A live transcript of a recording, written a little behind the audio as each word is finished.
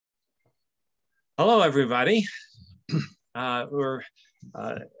Hello, everybody. We're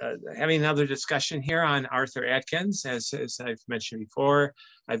having another discussion here on Arthur Adkins. As I've mentioned before,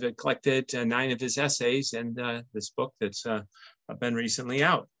 I've collected 9 of his essays in this book that's been recently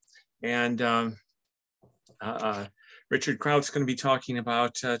out. And Richard Kraut's going to be talking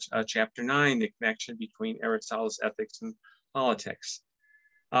about chapter 9, the connection between Aristotle's ethics and politics.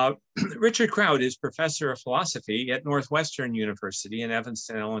 Richard Kraut is professor of philosophy at Northwestern University in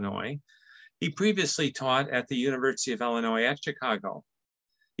Evanston, Illinois. He previously taught at the University of Illinois at Chicago.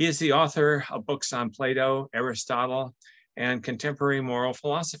 He is the author of books on Plato, Aristotle, and contemporary moral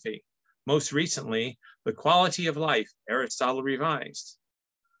philosophy. Most recently, The Quality of Life, Aristotle Revised.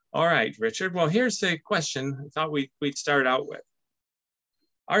 All right, Richard, well, here's the question I thought we'd start out with.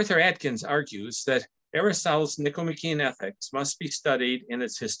 Arthur Adkins argues that Aristotle's Nicomachean Ethics must be studied in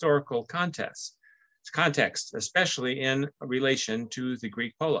its historical context, especially in relation to the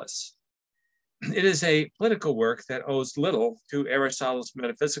Greek polis. It is a political work that owes little to Aristotle's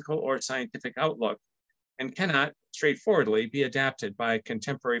metaphysical or scientific outlook and cannot straightforwardly be adapted by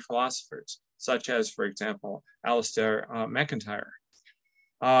contemporary philosophers, such as, for example, Alistair MacIntyre.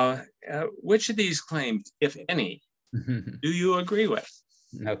 Which of these claims, if any, do you agree with?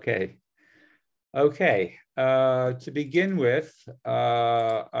 Okay. To begin with,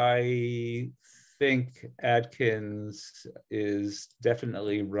 I think Adkins is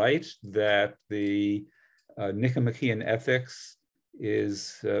definitely right that the Nicomachean Ethics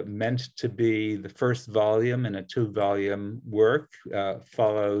is meant to be the first volume in a 2-volume work,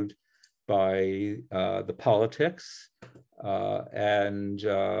 followed by the Politics, and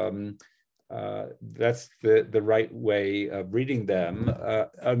that's the right way of reading them.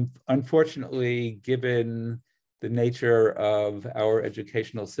 Unfortunately, given the nature of our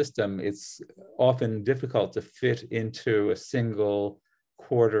educational system, it's often difficult to fit into a single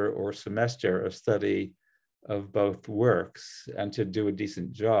quarter or semester a study of both works and to do a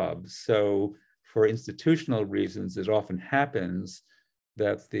decent job. So for institutional reasons, it often happens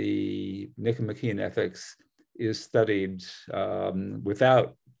that the Nicomachean Ethics is studied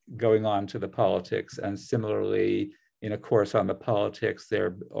without going on to the Politics, and similarly in a course on the Politics,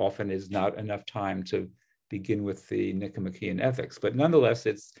 there often is not enough time to begin with the Nicomachean Ethics. But nonetheless,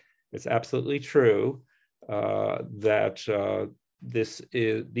 it's absolutely true that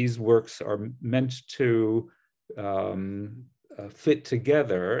these works are meant to fit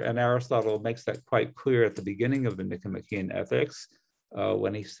together, and Aristotle makes that quite clear at the beginning of the Nicomachean Ethics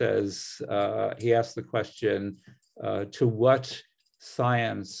when he says, he asks the question, to what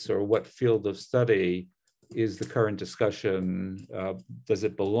science or what field of study is the current discussion, does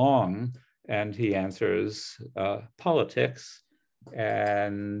it belong? And he answers politics.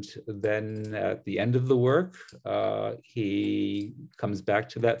 And then at the end of the work, he comes back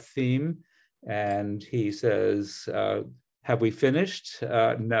to that theme and he says, have we finished?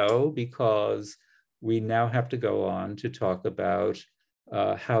 No, because we now have to go on to talk about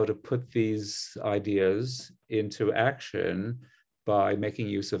how to put these ideas into action by making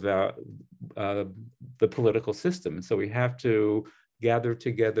use of the political system. So we have to gather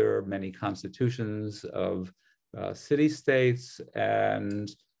together many constitutions of city-states and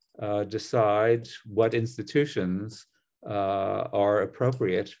decide what institutions are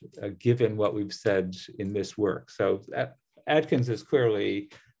appropriate given what we've said in this work. So Adkins is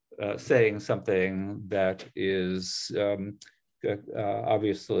clearly saying something that is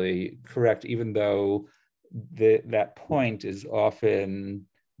obviously correct, even though that point is often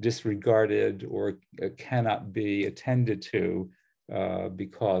disregarded or cannot be attended to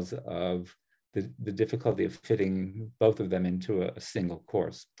because of the difficulty of fitting both of them into a single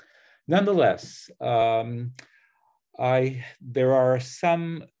course. Nonetheless, there are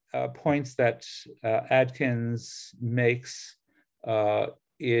some points that Adkins makes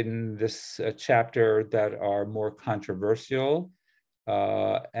in this chapter that are more controversial.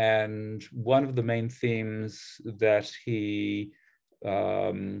 And one of the main themes that he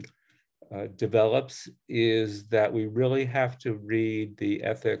develops is that we really have to read the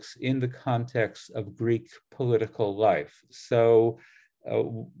ethics in the context of Greek political life. So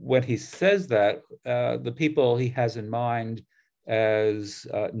when he says that, the people he has in mind as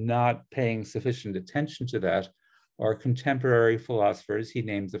not paying sufficient attention to that are contemporary philosophers. He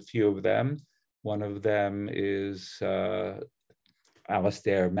names a few of them. One of them is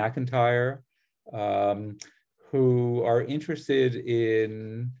Alistair MacIntyre, who are interested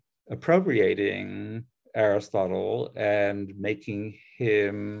in appropriating Aristotle and making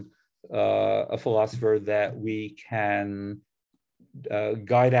him a philosopher that we can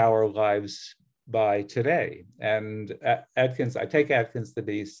guide our lives by today. And Adkins, I take Adkins to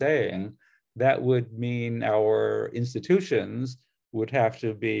be saying that would mean our institutions would have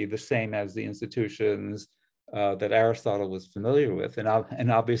to be the same as the institutions that Aristotle was familiar with.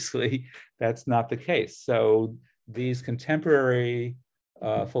 And obviously, that's not the case. So these contemporary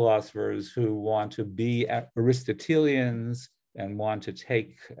philosophers who want to be Aristotelians and want to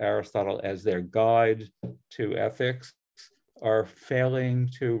take Aristotle as their guide to ethics are failing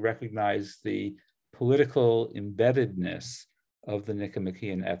to recognize the political embeddedness of the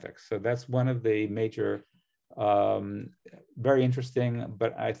Nicomachean ethics. So that's one of the major, very interesting,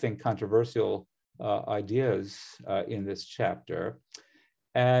 but I think controversial ideas in this chapter.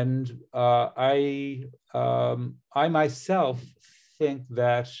 And I myself think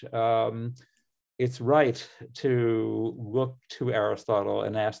that it's right to look to Aristotle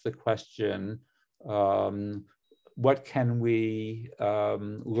and ask the question, what can we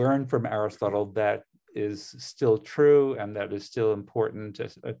learn from Aristotle that is still true and that is still important,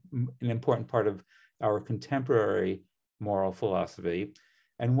 an important part of our contemporary moral philosophy.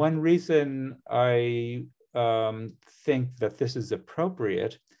 And one reason I think that this is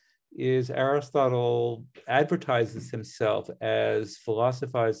appropriate is Aristotle advertises himself as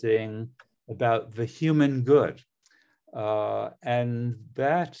philosophizing about the human good. And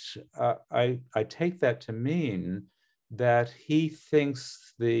that, I take that to mean that he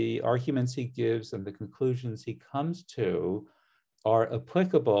thinks the arguments he gives and the conclusions he comes to are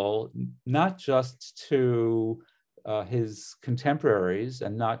applicable not just to his contemporaries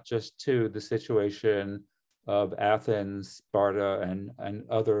and not just to the situation of Athens, Sparta, and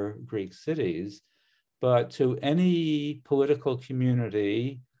other Greek cities, but to any political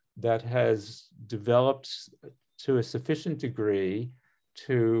community that has developed to a sufficient degree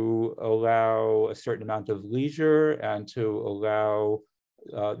to allow a certain amount of leisure and to allow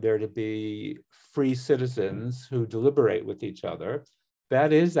there to be free citizens who deliberate with each other.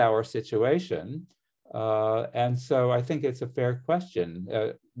 That is our situation. And so I think it's a fair question.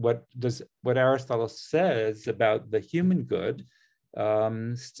 What Aristotle says about the human good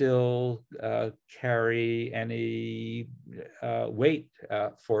still carry any weight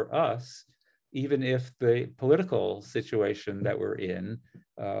for us, even if the political situation that we're in,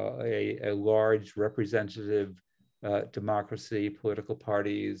 a large representative democracy, political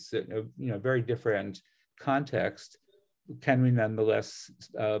parties, very different context, can we nonetheless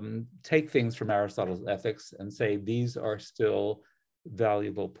take things from Aristotle's ethics and say these are still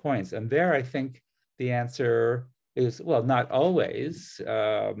valuable points? And there, I think the answer is, well, not always,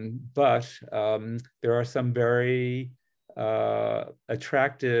 but there are some very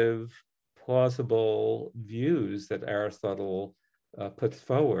attractive, plausible views that Aristotle puts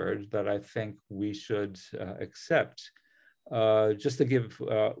forward that I think we should accept. Just to give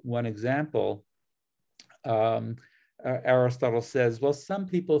one example, Aristotle says, well, some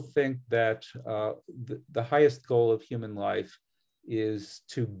people think that the highest goal of human life is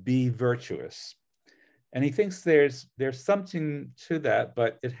to be virtuous. And he thinks there's something to that,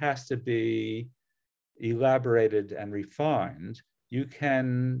 but it has to be elaborated and refined. You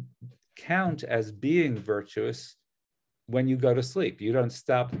can count as being virtuous when you go to sleep. You don't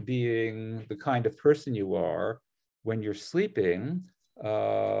stop being the kind of person you are when you're sleeping,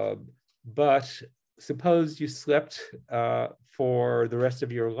 but suppose you slept for the rest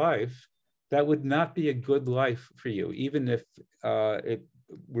of your life, that would not be a good life for you, even if it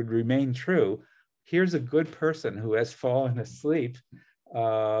would remain true. Here's a good person who has fallen asleep.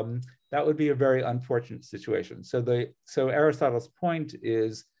 That would be a very unfortunate situation. So Aristotle's point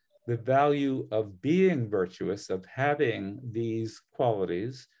is the value of being virtuous, of having these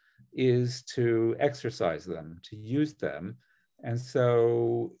qualities, is to exercise them, to use them. And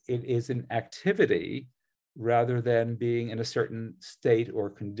so it is an activity rather than being in a certain state or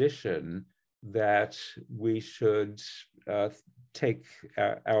condition that we should take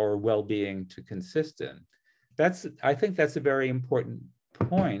our well-being to consist in. I think that's a very important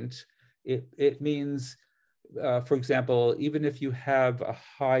point. It means, for example, even if you have a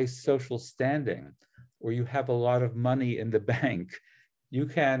high social standing or you have a lot of money in the bank, you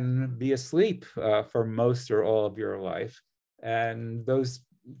can be asleep for most or all of your life. And those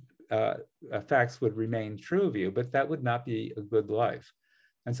facts would remain true of you, but that would not be a good life.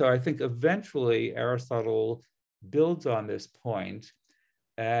 And so I think eventually Aristotle builds on this point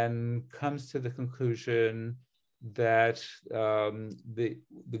and comes to the conclusion that the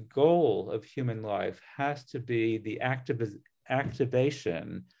goal of human life has to be the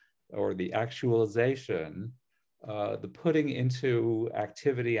activation or the actualization, the putting into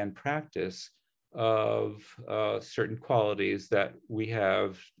activity and practice of certain qualities that we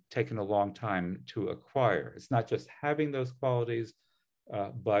have taken a long time to acquire. It's not just having those qualities,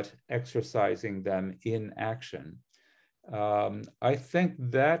 but exercising them in action. I think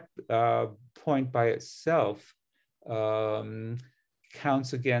that point by itself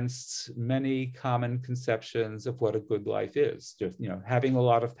counts against many common conceptions of what a good life is. Just, having a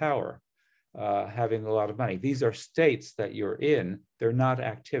lot of power, having a lot of money. These are states that you're in. They're not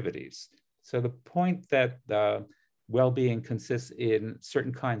activities. So the point that well-being consists in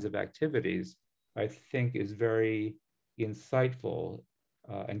certain kinds of activities, I think, is very insightful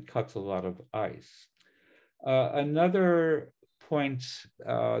and cuts a lot of ice. Another point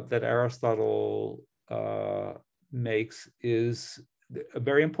that Aristotle makes is a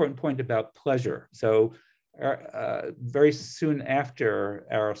very important point about pleasure. So very soon after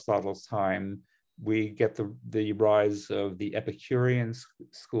Aristotle's time, we get the rise of the Epicurean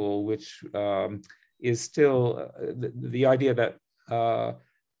school, which is still the idea that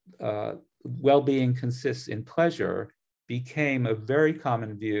well-being consists in pleasure became a very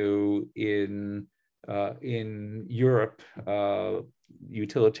common view in Europe.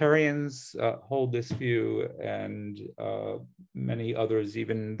 Utilitarians hold this view, and many others,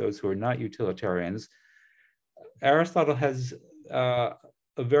 even those who are not utilitarians. Aristotle has a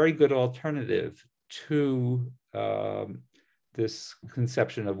very good alternative to this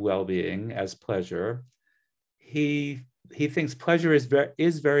conception of well-being as pleasure. He thinks pleasure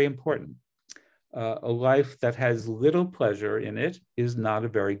is very important. A life that has little pleasure in it is not a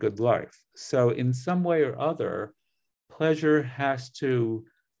very good life. So in some way or other, pleasure has to,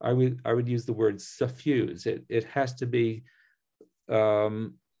 I would use the word suffuse. It has to be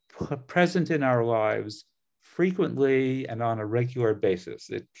present in our lives frequently and on a regular basis.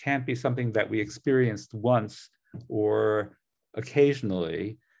 It can't be something that we experienced once or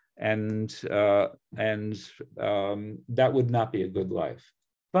occasionally, and that would not be a good life.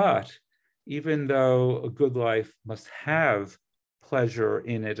 But even though a good life must have pleasure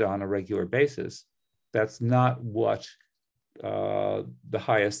in it on a regular basis, that's not what the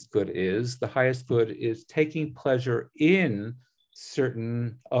highest good is. The highest good is taking pleasure in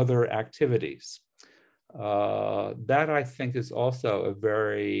certain other activities. That, I think, is also a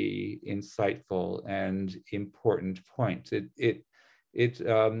very insightful and important point. It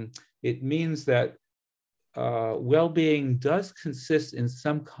means that well-being does consist in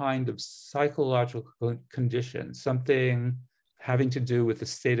some kind of psychological condition, something having to do with the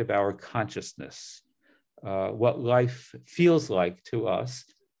state of our consciousness, what life feels like to us.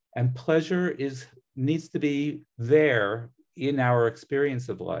 And pleasure needs to be there in our experience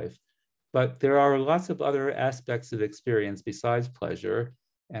of life. But there are lots of other aspects of experience besides pleasure,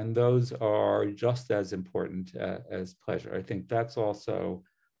 and those are just as important as pleasure. I think that's also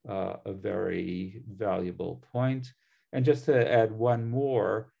a very valuable point. And just to add one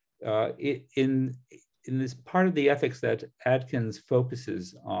more, in this part of the ethics that Adkins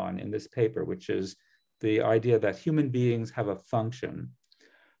focuses on in this paper, which is the idea that human beings have a function,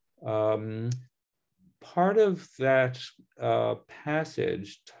 part of that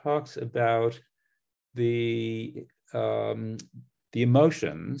passage talks about the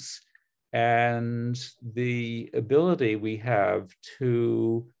emotions and the ability we have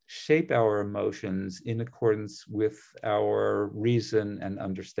to shape our emotions in accordance with our reason and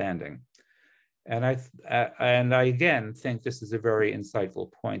understanding. And I again think this is a very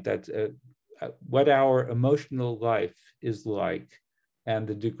insightful point, that what our emotional life is like and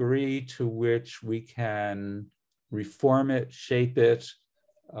the degree to which we can reform it, shape it,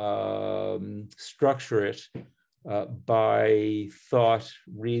 structure it by thought,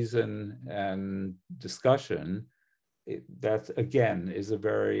 reason, and discussion, that again is a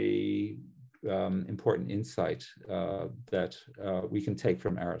very important insight that we can take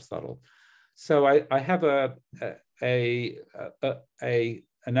from Aristotle. So I have an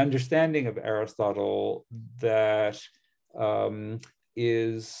understanding of Aristotle that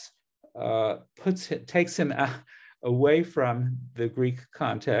takes him away from the Greek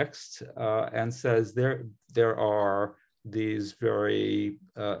context and says there are these very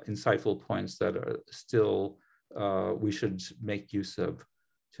insightful points that are still we should make use of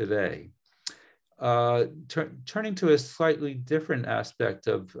today. Turning to a slightly different aspect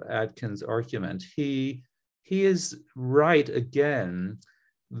of Adkins' argument, he is right again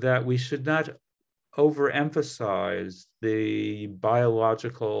that we should not overemphasize the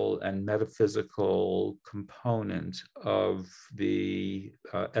biological and metaphysical component of the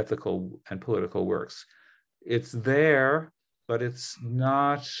ethical and political works. It's there, but it's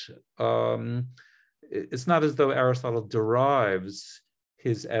not as though Aristotle derives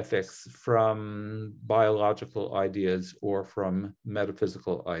his ethics from biological ideas or from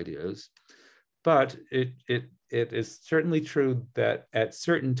metaphysical ideas. but it is certainly true that at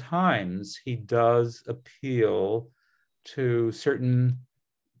certain times he does appeal to certain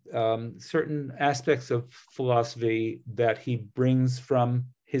aspects of philosophy that he brings from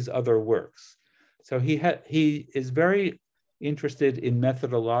his other works. So he is very interested in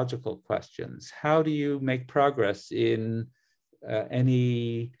methodological questions. How do you make progress in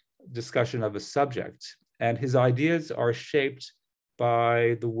any discussion of a subject? And his ideas are shaped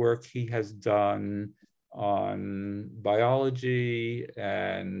by the work he has done on biology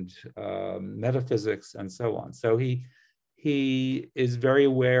and metaphysics and so on. So he is very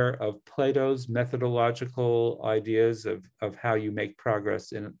aware of Plato's methodological ideas of how you make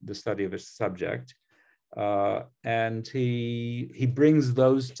progress in the study of a subject. And he brings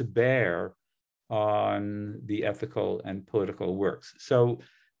those to bear on the ethical and political works. So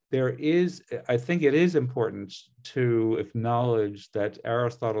I think it is important to acknowledge that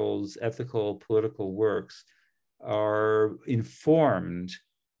Aristotle's ethical political works are informed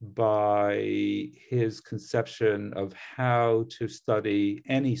by his conception of how to study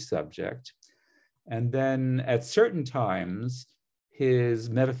any subject. And then at certain times, his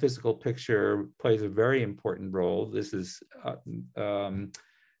metaphysical picture plays a very important role. This is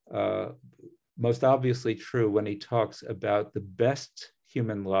most obviously true when he talks about the best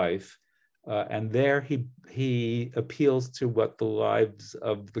human life. And there he appeals to what the lives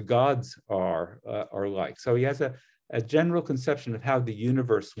of the gods are like. So he has a general conception of how the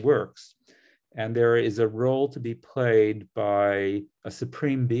universe works. And there is a role to be played by a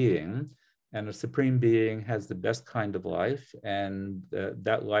supreme being. And a supreme being has the best kind of life. And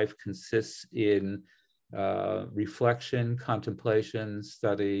that life consists in reflection, contemplation,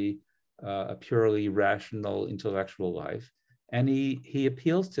 study, a purely rational intellectual life. And he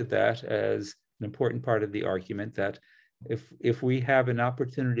appeals to that as an important part of the argument that if we have an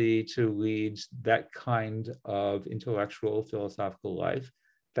opportunity to lead that kind of intellectual philosophical life,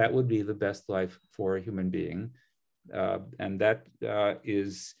 that would be the best life for a human being. And that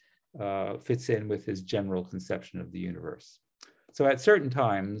fits in with his general conception of the universe. So at certain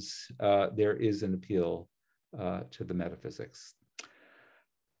times, there is an appeal to the metaphysics.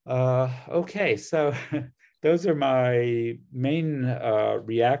 Okay, so those are my main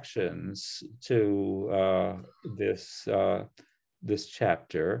reactions to this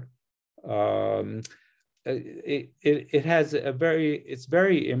chapter. It's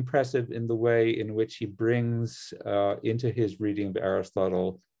very impressive in the way in which he brings into his reading of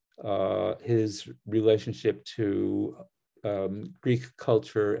Aristotle his relationship to Greek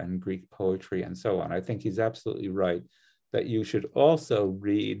culture and Greek poetry and so on. I think he's absolutely right that you should also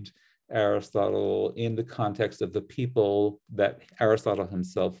read Aristotle in the context of the people that Aristotle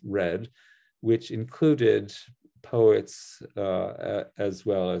himself read, which included poets as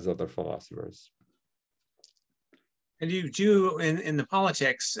well as other philosophers. And you do in the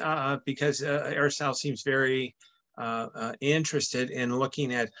politics, because Aristotle seems very interested in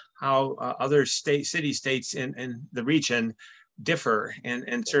looking at how other city-states in the region differ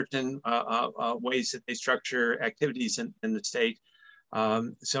in certain ways that they structure activities in the state.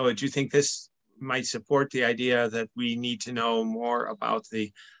 So do you think this might support the idea that we need to know more about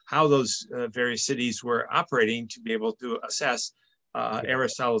how those various cities were operating to be able to assess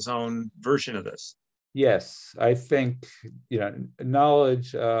Aristotle's own version of this? Yes, I think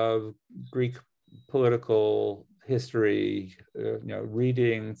knowledge of Greek political history,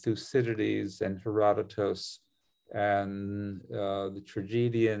 reading Thucydides and Herodotus and the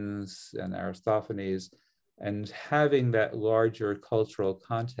tragedians and Aristophanes, and having that larger cultural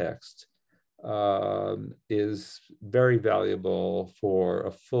context is very valuable for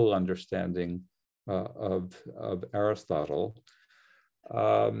a full understanding of Aristotle.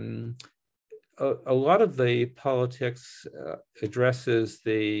 A lot of the politics addresses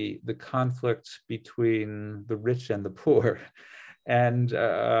the conflict between the rich and the poor, and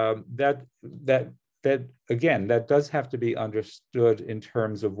that again, that does have to be understood in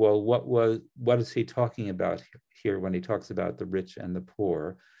terms of, well, what is he talking about here when he talks about the rich and the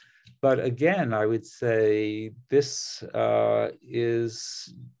poor? But again, I would say this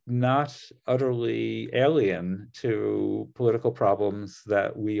is not utterly alien to political problems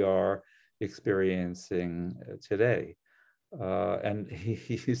that we are experiencing today. And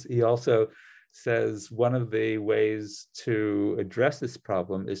he also says one of the ways to address this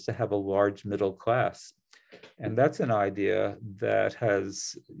problem is to have a large middle class. And that's an idea that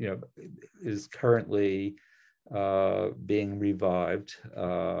is currently being revived,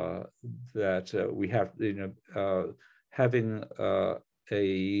 that we have, having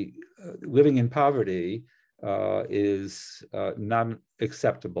living in poverty is not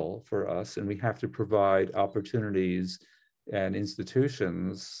acceptable for us, and we have to provide opportunities and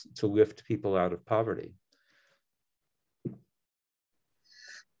institutions to lift people out of poverty.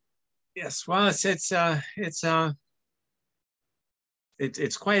 Yes, well, it's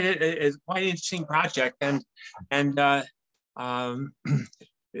quite an interesting project, and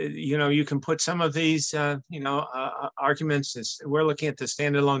you know, you can put some of these arguments as we're looking at the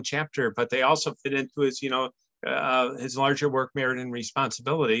standalone chapter, but they also fit into his his larger work, Merit and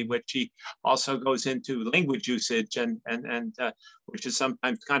Responsibility, which he also goes into language usage and which is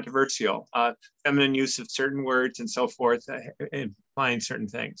sometimes controversial, feminine use of certain words and so forth, implying certain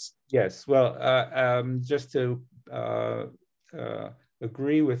things. Yes, well, just to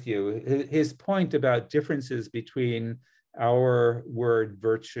agree with you, his point about differences between our word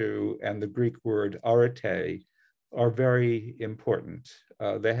virtue and the Greek word arete are very important.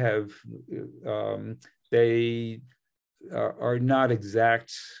 They are not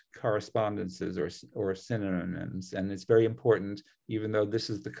exact correspondences or synonyms, and it's very important, even though this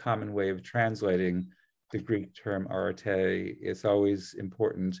is the common way of translating the Greek term arete, it's always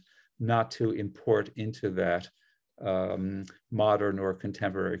important not to import into that modern or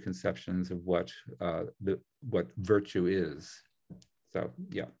contemporary conceptions of what virtue is. So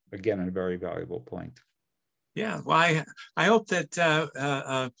yeah, again, a very valuable point. Yeah, well, I hope that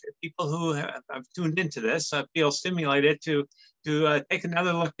people who have tuned into this feel stimulated to take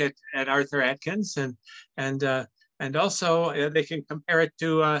another look at Arthur Adkins, and also they can compare it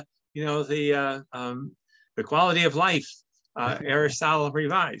to the quality of life, Aristotle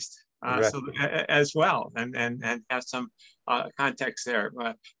revised. Right. So as well, and have some context there.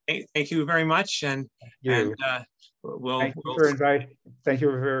 Thank you very much, and thank you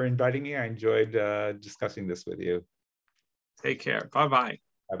for inviting me. I enjoyed discussing this with you. Take care. Bye-bye.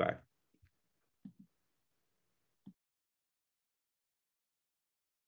 Bye-bye.